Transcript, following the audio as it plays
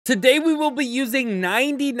Today we will be using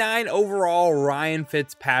 99 overall Ryan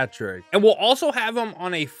Fitzpatrick, and we'll also have him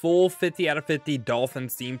on a full 50 out of 50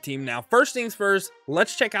 Dolphins team. Now, first things first,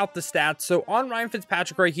 let's check out the stats. So on Ryan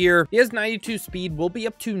Fitzpatrick right here, he has 92 speed, will be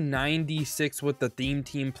up to 96 with the theme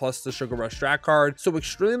team plus the Sugar Rush strat card. So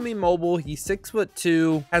extremely mobile. He's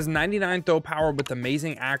 6'2", has 99 throw power with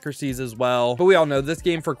amazing accuracies as well. But we all know this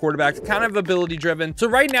game for quarterbacks kind of ability driven. So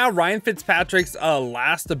right now, Ryan Fitzpatrick's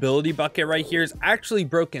last ability bucket right here is actually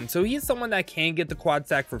broken. So he is someone that can get the quad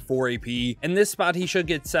stack for 4 AP. In this spot, he should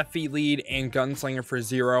get set feet lead and gunslinger for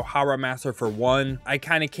 0, hot rod master for 1. I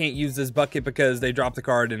kind of can't use this bucket because they dropped the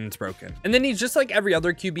card and it's broken. And then he's just like every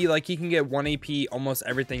other QB, like he can get 1 AP, almost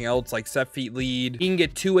everything else, like set feet lead. He can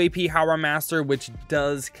get 2 AP hot rod master, which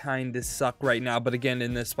does kind of suck right now. But again,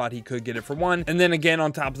 in this spot, he could get it for 1. And then again,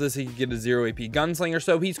 on top of this, he could get a 0 AP gunslinger.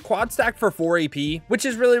 So he's quad stacked for 4 AP, which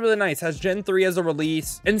is really, really nice. Has Gen 3 as a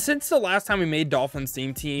release. And since the last time we made Dolphins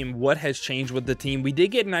team, what has changed with the team? We did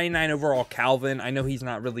get 99 overall Calvin. I know he's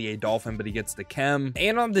not really a Dolphin, but he gets the chem.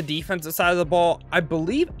 And on the defensive side of the ball, I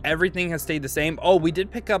believe everything has stayed the same. Oh, we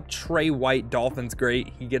did pick up Trey White, Dolphins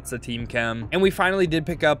great. He gets the team chem. And we finally did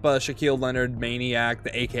pick up Shaquille Leonard, Maniac,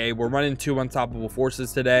 the AK. We're running 2 unstoppable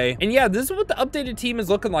forces today. And yeah, this is what the updated team is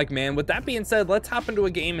looking like, man. With that being said, let's hop into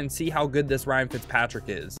a game and see how good this Ryan Fitzpatrick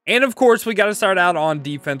is. And of course, we got to start out on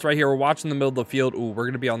defense right here. We're watching the middle of the field. Ooh, we're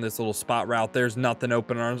going to be on this little spot route. There's nothing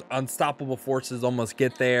open. Our unstoppable forces almost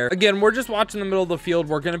get there. Again, we're just watching the middle of the field.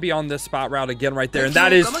 We're going to be on this spot route again right there. And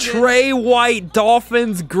that is Trey White,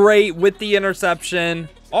 Dolphins great with the interception.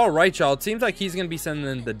 All right, y'all. It seems like he's going to be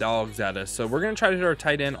sending the dogs at us. So we're going to try to hit our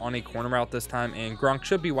tight end on a corner route this time. And Gronk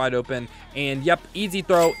should be wide open. And yep, easy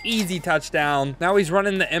throw, easy touchdown. Now he's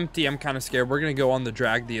running the empty. I'm kind of scared. We're going to go on the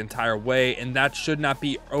drag the entire way. And that should not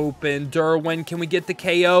be open. Derwin, can we get the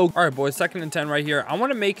KO? All right, boys. 2nd and 10 right here. I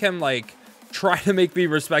want to make him like try to make me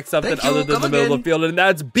respect something other than the middle of the field, and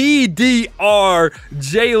that's BDR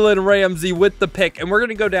Jalen Ramsey with the pick. And we're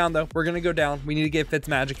gonna go down though. We're gonna go down. We need to get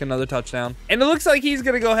Fitzmagic another touchdown, and it looks like he's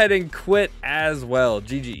gonna go ahead and quit as well.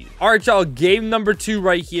 GG. All right, y'all, game number 2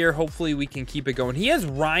 right here. Hopefully we can keep it going. He has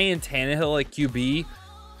Ryan Tannehill at QB.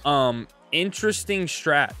 Interesting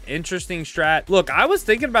strat. Look, I was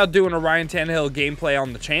thinking about doing a Ryan Tannehill gameplay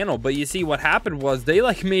on the channel, but you see what happened was they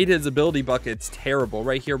like made his ability buckets terrible.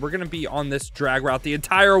 Right here, we're gonna be on this drag route the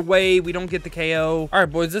entire way. We don't get the KO. All right,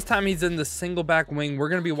 boys, this time he's in the single back wing. We're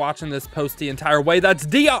gonna be watching this post the entire way. That's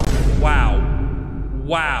Dion. Wow.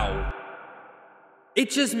 It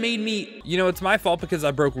just made me, you know, it's my fault because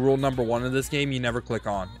I broke rule number 1 of this game. You never click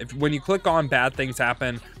on. When you click on, bad things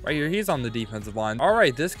happen. Right here, he's on the defensive line. All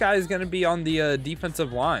right, this guy is going to be on the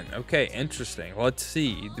defensive line. Okay, interesting. Let's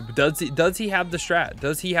see. Does he have the strat?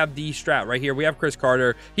 Does he have the strat? Right here, we have Chris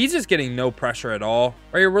Carter. He's just getting no pressure at all.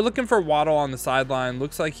 Right here, we're looking for Waddle on the sideline.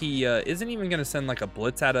 Looks like he isn't even going to send like a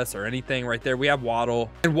blitz at us or anything. Right there, we have Waddle.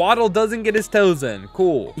 And Waddle doesn't get his toes in.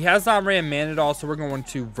 Cool. He has not ran man at all, so we're going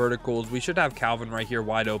to verticals. We should have Calvin right here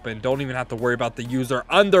wide open. Don't even have to worry about the user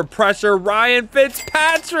under pressure. Ryan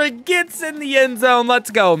Fitzpatrick gets in the end zone.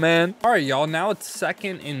 Let's go, man. All right, y'all, now it's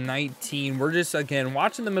 2nd and 19. We're just again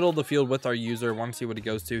watching the middle of the field with our user. Want to see what he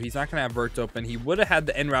goes to. He's not gonna have verts open. He would have had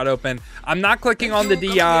the end route open. I'm not clicking on the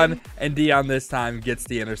Dion, and Dion this time gets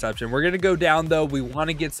the interception. We're gonna go down though. We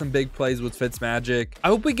want to get some big plays with Fitzmagic. I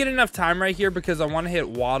hope we get enough time right here because I want to hit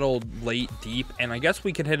Waddle late deep, and I guess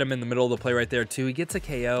we could hit him in the middle of the play right there too. He gets a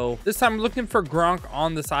KO. This time we're looking for Gronk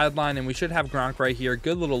on the sideline, and we should have Gronk right here.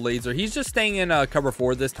 Good little laser. He's just staying in cover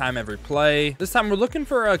 4 this time every play. This time we're looking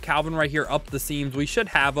for Calvin right here up the seams. We should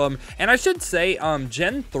have him, and I should say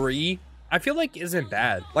Gen 3 I feel like isn't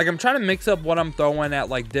bad. Like I'm trying to mix up what I'm throwing at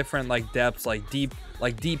like different like depths, like deep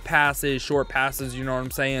passes, short passes, you know what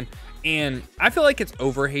I'm saying? And I feel like it's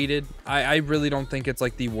overhated. I really don't think it's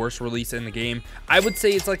like the worst release in the game. I would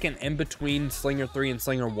say it's like an in between Slinger 3 and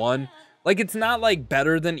Slinger 1. Like, it's not like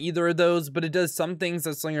better than either of those, but it does some things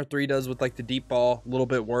that Slinger 3 does with like the deep ball, a little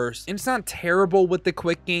bit worse. And it's not terrible with the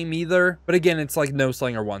quick game either, but again, it's like no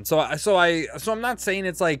Slinger 1. So I'm not saying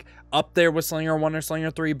it's like up there with Slinger 1 or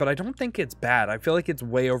Slinger 3, but I don't think it's bad. I feel like it's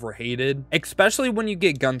way overhated, especially when you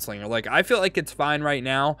get Gunslinger. Like, I feel like it's fine right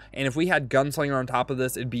now, and if we had Gunslinger on top of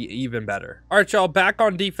this, it'd be even better. All right, y'all, back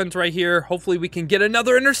on defense right here. Hopefully we can get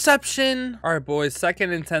another interception. All right, boys,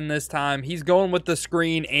 2nd and 10 this time. He's going with the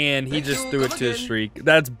screen, and he just threw it to his streak.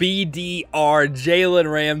 That's BDR Jalen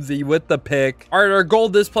Ramsey with the pick. All right, our goal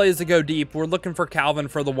this play is to go deep. We're looking for Calvin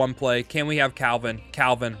for the 1 play. Can we have Calvin?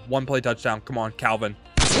 Calvin, 1 play touchdown. Come on, Calvin.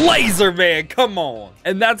 laser, man. Come on.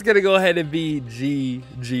 And that's going to go ahead and be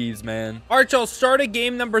GG's, man. All right, y'all. Started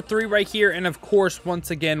game number 3 right here. And of course, once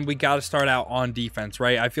again, we got to start out on defense,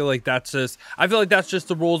 right? I feel like that's just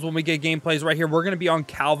the rules when we get gameplays right here. We're going to be on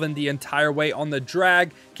Calvin the entire way on the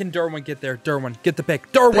drag. Can Derwin get there? Derwin, get the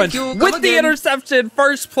pick. Derwin with the interception.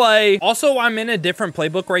 First play. Also, I'm in a different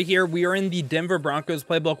playbook right here. We are in the Denver Broncos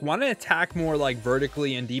playbook. Want to attack more like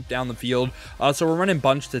vertically and deep down the field. So we're running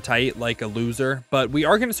bunch to tight like a loser. But we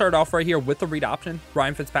are going to start off right here with the read option.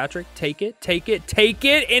 Ryan Fitzpatrick, take it.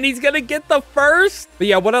 And he's going to get the first. But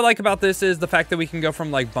yeah, what I like about this is the fact that we can go from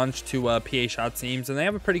like bunch to PA shot seams. And they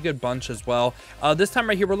have a pretty good bunch as well. This time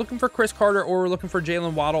right here, we're looking for Chris Carter or we're looking for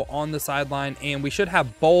Jalen Waddle on the sideline. And we should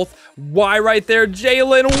have both. Why right there,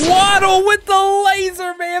 Jalen Waddle with the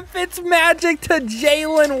laser, man. Fitzmagic to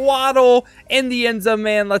Jalen Waddle in the end zone,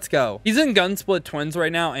 man. Let's go. He's in gun split twins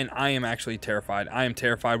right now, and I am actually terrified. I am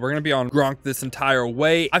terrified. We're going to be on Gronk this entire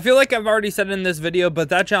way. I feel like I've already said it in this video, but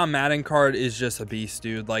that John Madden card is just a beast,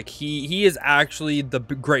 dude. Like, he is actually the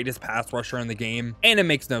greatest pass rusher in the game, and it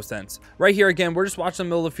makes no sense. Right here, again, we're just watching the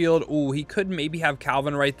middle of the field. Ooh, he could maybe have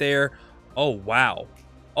Calvin right there. Oh, wow.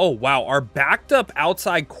 Oh, wow. Our backed up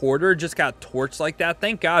outside quarter just got torched like that.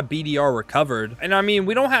 Thank God BDR recovered. And I mean,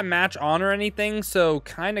 we don't have match on or anything, so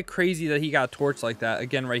kind of crazy that he got torched like that.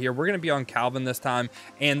 Again, right here, we're going to be on Calvin this time.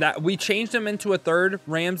 And that we changed him into a third.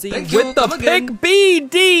 Ramsey with the pick.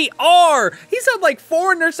 BDR. He's had like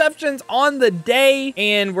 4 interceptions on the day.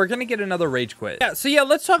 And we're going to get another rage quit. Yeah, so yeah,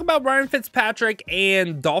 let's talk about Ryan Fitzpatrick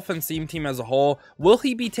and Dolphins team as a whole. Will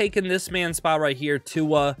he be taking this man's spot right here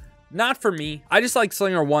to not for me. I just like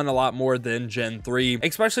Slinger 1 a lot more than Gen 3,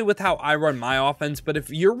 especially with how I run my offense. But if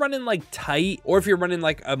you're running like tight or if you're running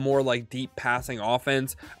like a more like deep passing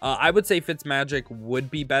offense, I would say Fitzmagic would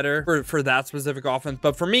be better for that specific offense.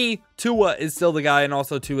 But for me, Tua is still the guy, and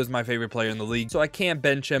also Tua is my favorite player in the league, so I can't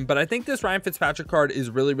bench him. But I think this Ryan Fitzpatrick card is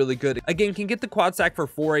really, really good. Again, can get the quad sack for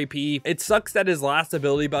 4 AP. It sucks that his last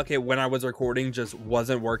ability bucket when I was recording just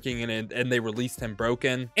wasn't working, and they released him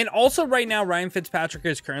broken. And also right now, Ryan Fitzpatrick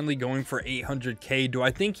is currently going for 800K. Do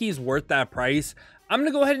I think he's worth that price? I'm going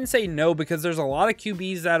to go ahead and say no, because there's a lot of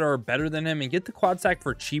QBs that are better than him and get the quad sack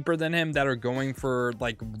for cheaper than him that are going for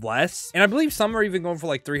like less. And I believe some are even going for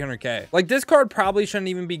like 300K. Like, this card probably shouldn't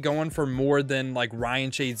even be going for more than like Ryan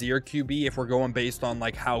Shazier QB if we're going based on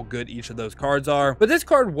like how good each of those cards are. But this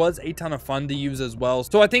card was a ton of fun to use as well.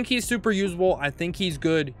 So I think he's super usable. I think he's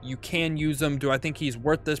good. You can use him. Do I think he's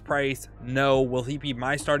worth this price? No. Will he be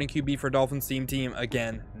my starting QB for Dolphins team?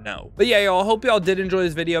 Again, no. But yeah, y'all, hope y'all did enjoy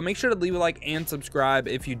this video. Make sure to leave a like and subscribe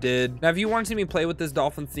if you did. Now, if you want to see me play with this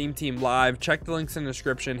Dolphins team live, check the links in the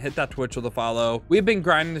description. Hit that Twitch with a follow. We've been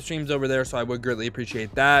grinding the streams over there, so I would greatly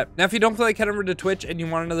appreciate that. Now, if you don't feel like heading over to Twitch and you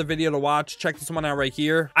want another video to watch, check this one out right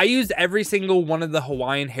here. I used every single one of the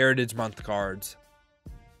Hawaiian Heritage Month cards.